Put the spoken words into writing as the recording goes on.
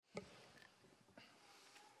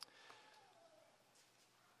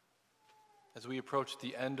As we approach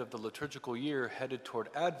the end of the liturgical year headed toward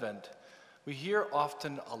Advent, we hear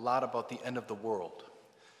often a lot about the end of the world.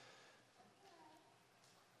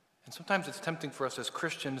 And sometimes it's tempting for us as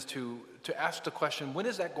Christians to ask the question, when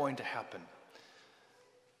is that going to happen?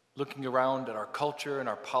 Looking around at our culture and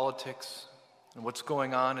our politics and what's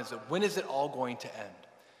going on, when is it all going to end?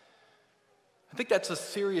 I think that's a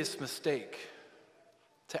serious mistake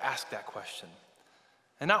to ask that question.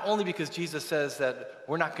 And not only because Jesus says that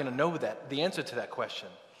we're not going to know the answer to that question,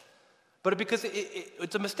 but because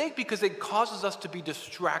it's a mistake because it causes us to be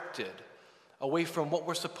distracted away from what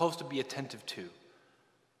we're supposed to be attentive to.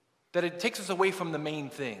 That it takes us away from the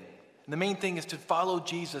main thing. And the main thing is to follow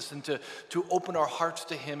Jesus and to open our hearts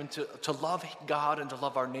to him and to love God and to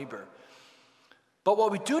love our neighbor. But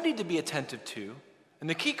what we do need to be attentive to, and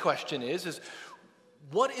the key question is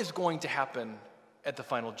what is going to happen at the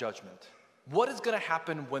final judgment? What is going to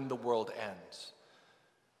happen when the world ends?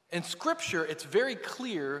 In Scripture, it's very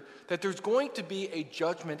clear that there's going to be a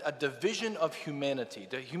judgment, a division of humanity.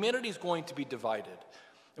 That humanity is going to be divided.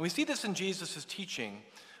 And we see this in Jesus' teaching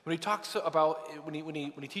when he talks about, when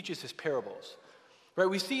he teaches his parables. Right?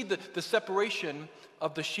 We see the separation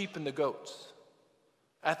of the sheep and the goats.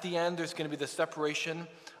 At the end, there's going to be the separation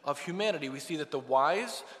of humanity. We see that the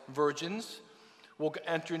wise virgins will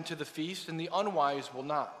enter into the feast and the unwise will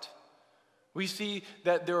not. We see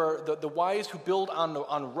that there are the wise who build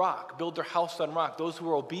on rock, build their house on rock. Those who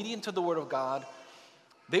are obedient to the word of God,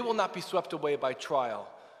 they will not be swept away by trial.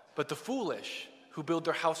 But the foolish who build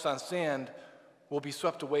their house on sand will be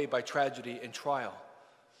swept away by tragedy and trial.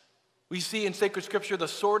 We see in sacred scripture the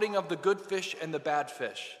sorting of the good fish and the bad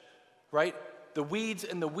fish, right? The weeds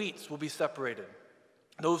and the wheats will be separated.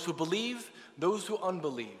 Those who believe, those who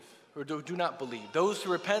unbelieve, or do not believe. Those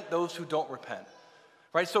who repent, those who don't repent.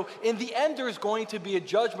 Right? So in the end, there is going to be a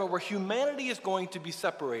judgment where humanity is going to be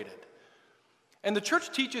separated. And the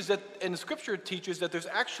church teaches that, and the scripture teaches that there's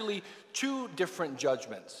actually two different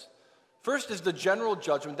judgments. First is the general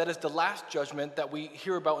judgment, that is the last judgment that we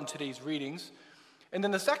hear about in today's readings. And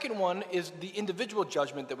then the second one is the individual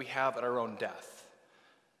judgment that we have at our own death.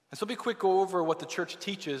 And so let me quick go over what the church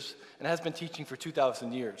teaches and has been teaching for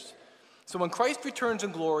 2,000 years. So when Christ returns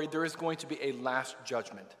in glory, there is going to be a last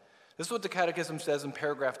judgment. This is what the Catechism says in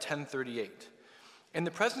paragraph 1038. In the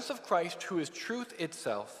presence of Christ, who is truth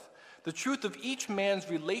itself, the truth of each man's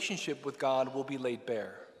relationship with God will be laid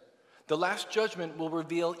bare. The last judgment will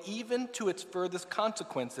reveal, even to its furthest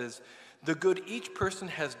consequences, the good each person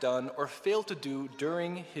has done or failed to do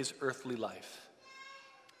during his earthly life.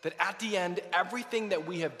 That at the end, everything that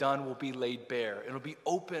we have done will be laid bare. It will be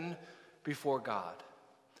open before God,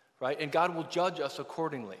 right? And God will judge us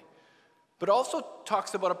accordingly. But also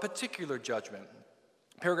talks about a particular judgment.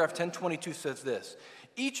 Paragraph 1022 says this: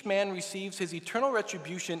 each man receives his eternal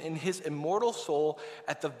retribution in his immortal soul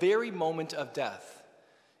at the very moment of death,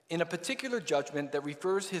 in a particular judgment that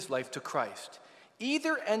refers his life to Christ.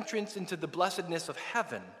 Either entrance into the blessedness of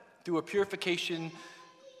heaven through a purification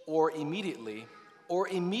or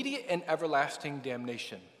immediate and everlasting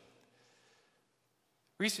damnation.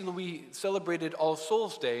 Recently, we celebrated All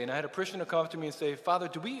Souls Day, and I had a parishioner come up to me and say, "Father,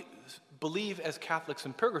 do we believe as Catholics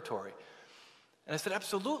in purgatory?" And I said,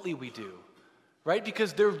 absolutely we do, right?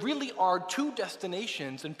 Because there really are two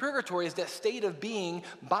destinations, and purgatory is that state of being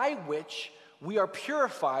by which we are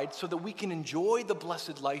purified so that we can enjoy the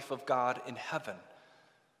blessed life of God in heaven.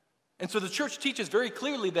 And so the church teaches very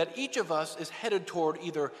clearly that each of us is headed toward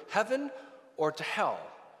either heaven or to hell.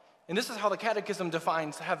 And this is how the Catechism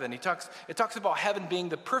defines heaven. It talks about heaven being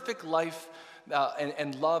the perfect life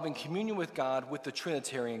and love and communion with God, with the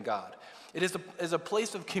Trinitarian God. It is a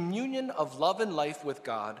place of communion of love and life with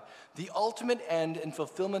God, the ultimate end and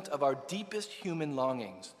fulfillment of our deepest human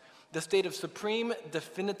longings, the state of supreme,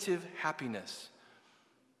 definitive happiness.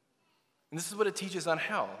 And this is what it teaches on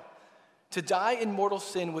hell. To die in mortal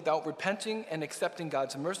sin without repenting and accepting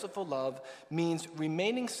God's merciful love means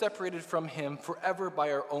remaining separated from him forever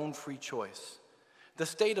by our own free choice. The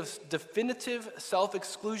state of definitive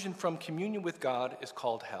self-exclusion from communion with God is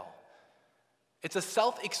called hell. It's a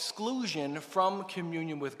self-exclusion from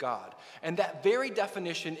communion with God. And that very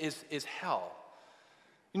definition is hell.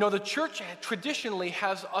 You know, the church traditionally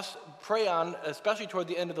has us pray on, especially toward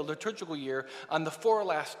the end of the liturgical year, on the four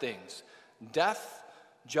last things: death,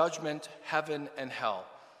 judgment, heaven, and hell.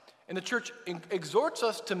 And the church exhorts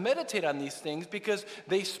us to meditate on these things because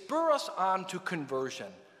they spur us on to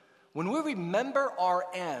conversion. When we remember our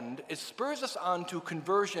end, it spurs us on to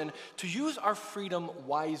conversion, to use our freedom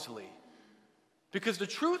wisely. Because the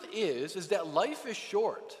truth is that life is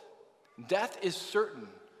short, death is certain,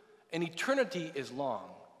 and eternity is long.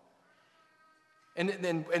 And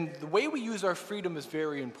the way we use our freedom is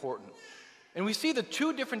very important. And we see the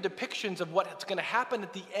two different depictions of what's going to happen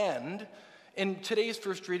at the end in today's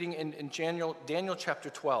first reading in Daniel chapter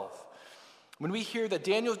 12. When we hear that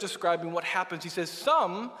Daniel's describing what happens, he says,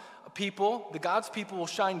 some people, the God's people, will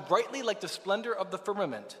shine brightly like the splendor of the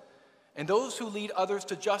firmament, and those who lead others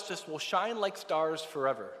to justice will shine like stars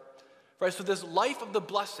forever. Right? So this life of the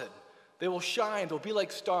blessed, they will shine, they'll be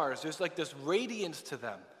like stars. There's like this radiance to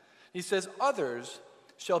them. He says, others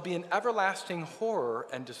shall be in everlasting horror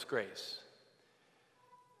and disgrace.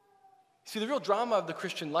 See, the real drama of the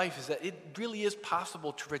Christian life is that it really is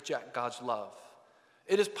possible to reject God's love.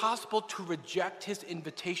 It is possible to reject his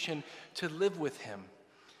invitation to live with him.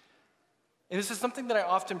 And this is something that I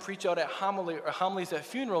often preach out at homilies at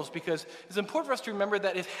funerals, because it's important for us to remember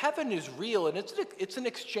that if heaven is real and it's an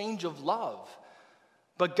exchange of love,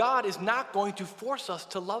 but God is not going to force us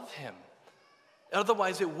to love him.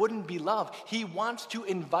 Otherwise, it wouldn't be love. He wants to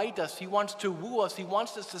invite us. He wants to woo us. He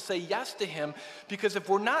wants us to say yes to him, because if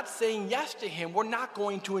we're not saying yes to him, we're not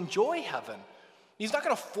going to enjoy heaven. He's not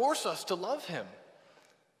going to force us to love him.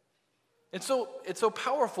 And so it's so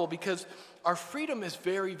powerful because our freedom is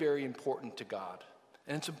very, very important to God,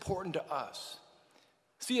 and it's important to us.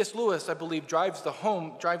 C.S. Lewis, I believe, drives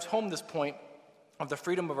home this point of the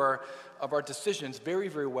freedom of our decisions very,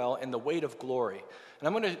 very well in The Weight of Glory. And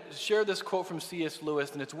I'm going to share this quote from C.S.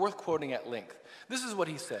 Lewis, and it's worth quoting at length. This is what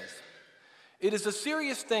he says. It is a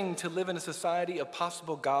serious thing to live in a society of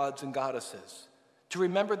possible gods and goddesses, to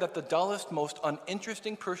remember that the dullest, most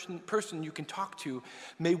uninteresting person you can talk to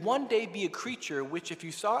may one day be a creature which, if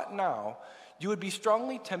you saw it now, you would be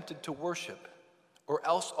strongly tempted to worship, or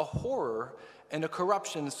else a horror and a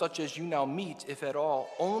corruption such as you now meet, if at all,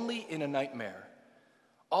 only in a nightmare.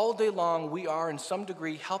 All day long, we are in some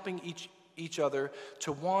degree helping each other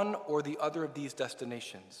to one or the other of these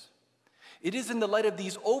destinations. It is in the light of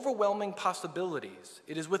these overwhelming possibilities,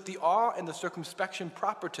 it is with the awe and the circumspection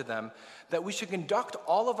proper to them, that we should conduct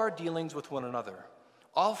all of our dealings with one another,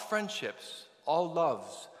 all friendships, all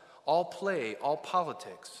loves, all play, all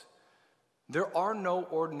politics. There are no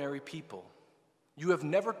ordinary people. You have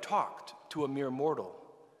never talked to a mere mortal.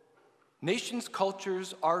 Nations,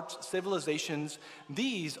 cultures, arts, civilizations,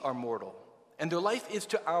 these are mortal, and their life is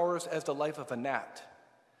to ours as the life of a gnat.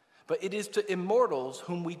 But it is to immortals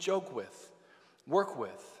whom we joke with, work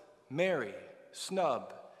with, marry,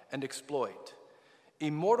 snub, and exploit,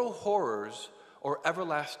 immortal horrors or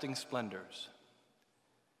everlasting splendors.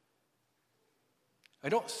 I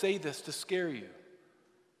don't say this to scare you,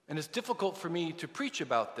 and it's difficult for me to preach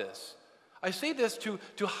about this. I say this to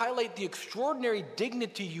highlight the extraordinary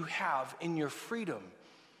dignity you have in your freedom,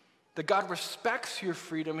 that God respects your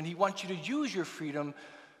freedom, and he wants you to use your freedom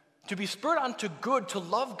to be spurred on to good, to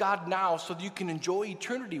love God now so that you can enjoy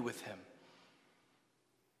eternity with him.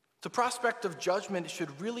 The prospect of judgment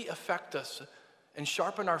should really affect us and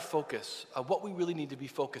sharpen our focus of what we really need to be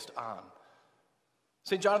focused on.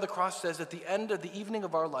 St. John of the Cross says, at the end of the evening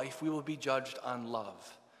of our life, we will be judged on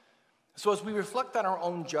love. So as we reflect on our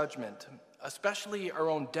own judgment, especially our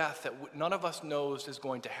own death that none of us knows is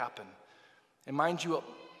going to happen. And mind you,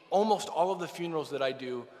 almost all of the funerals that I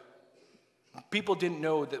do, people didn't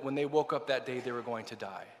know that when they woke up that day they were going to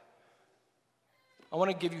die. I want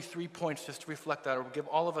to give you 3 points just to reflect on, or give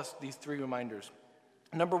all of us these 3 reminders.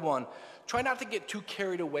 Number 1, try not to get too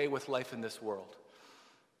carried away with life in this world.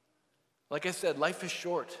 Like I said, life is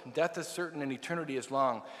short, death is certain, and eternity is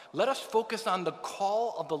long. Let us focus on the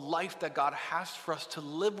call of the life that God has for us to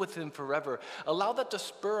live with him forever. Allow that to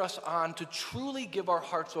spur us on to truly give our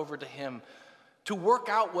hearts over to him, to work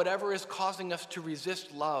out whatever is causing us to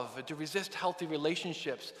resist love, to resist healthy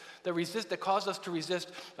relationships, that cause us to resist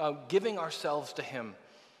giving ourselves to him.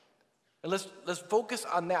 And let's focus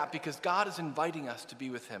on that, because God is inviting us to be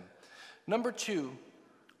with him. Number 2,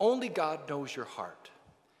 only God knows your heart.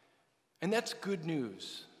 And that's good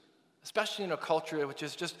news, especially in a culture which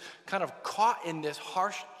is just kind of caught in this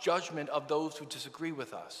harsh judgment of those who disagree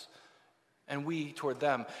with us, and we toward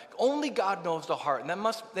them. Only God knows the heart, and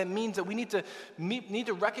that means that we need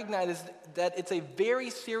to recognize that it's a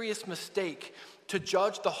very serious mistake to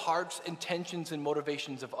judge the hearts, intentions, and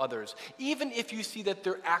motivations of others, even if you see that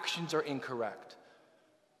their actions are incorrect.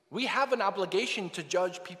 We have an obligation to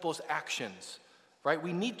judge people's actions, right?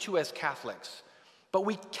 We need to as Catholics. But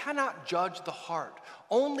we cannot judge the heart.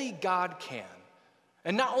 Only God can.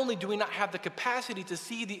 And not only do we not have the capacity to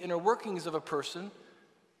see the inner workings of a person,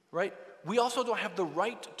 right? We also don't have the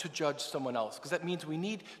right to judge someone else, because that means we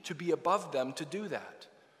need to be above them to do that.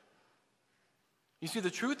 You see, the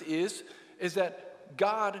truth is that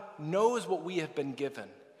God knows what we have been given.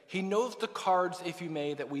 He knows the cards, if you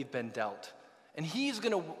may, that we've been dealt. And he's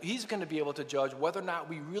going to be able to judge whether or not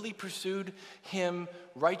we really pursued him,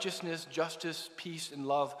 righteousness, justice, peace, and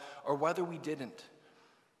love, or whether we didn't.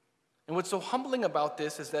 And what's so humbling about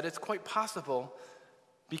this is that it's quite possible,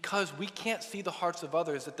 because we can't see the hearts of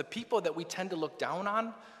others, that the people that we tend to look down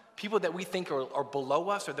on, people that we think are below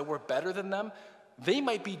us or that we're better than them, they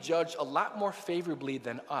might be judged a lot more favorably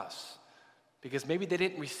than us, because maybe they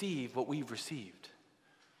didn't receive what we've received.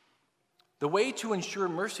 The way to ensure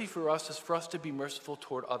mercy for us is for us to be merciful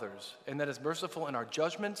toward others, and that is merciful in our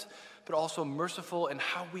judgments, but also merciful in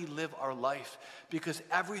how we live our life, because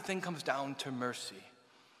everything comes down to mercy.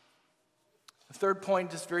 The third point,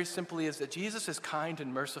 just very simply, is that Jesus is kind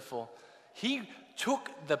and merciful. He took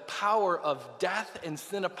the power of death and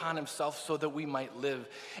sin upon himself so that we might live,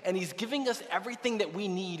 and he's giving us everything that we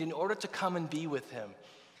need in order to come and be with him.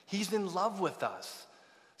 He's in love with us.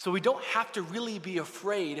 So we don't have to really be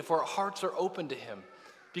afraid if our hearts are open to him,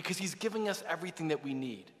 because he's giving us everything that we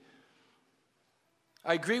need.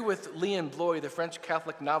 I agree with Leon Bloy, the French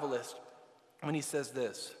Catholic novelist, when he says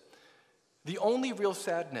this: the only real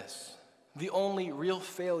sadness, the only real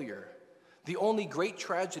failure, the only great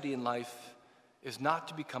tragedy in life is not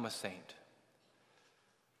to become a saint.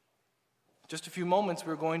 Just a few moments,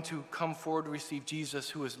 we're going to come forward to receive Jesus,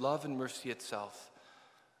 who is love and mercy itself.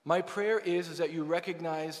 My prayer is that you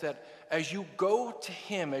recognize that as you go to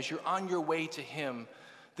him, as you're on your way to him,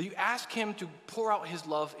 that you ask him to pour out his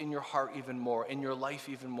love in your heart even more, in your life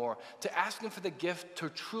even more, to ask him for the gift to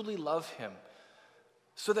truly love him,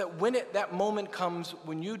 so that when that moment comes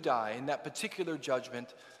when you die in that particular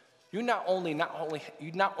judgment, you not only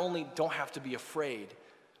don't have to be afraid,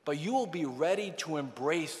 but you will be ready to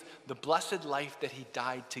embrace the blessed life that he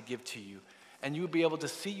died to give to you. And you'll be able to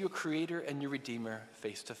see your Creator and your Redeemer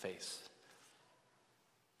face to face.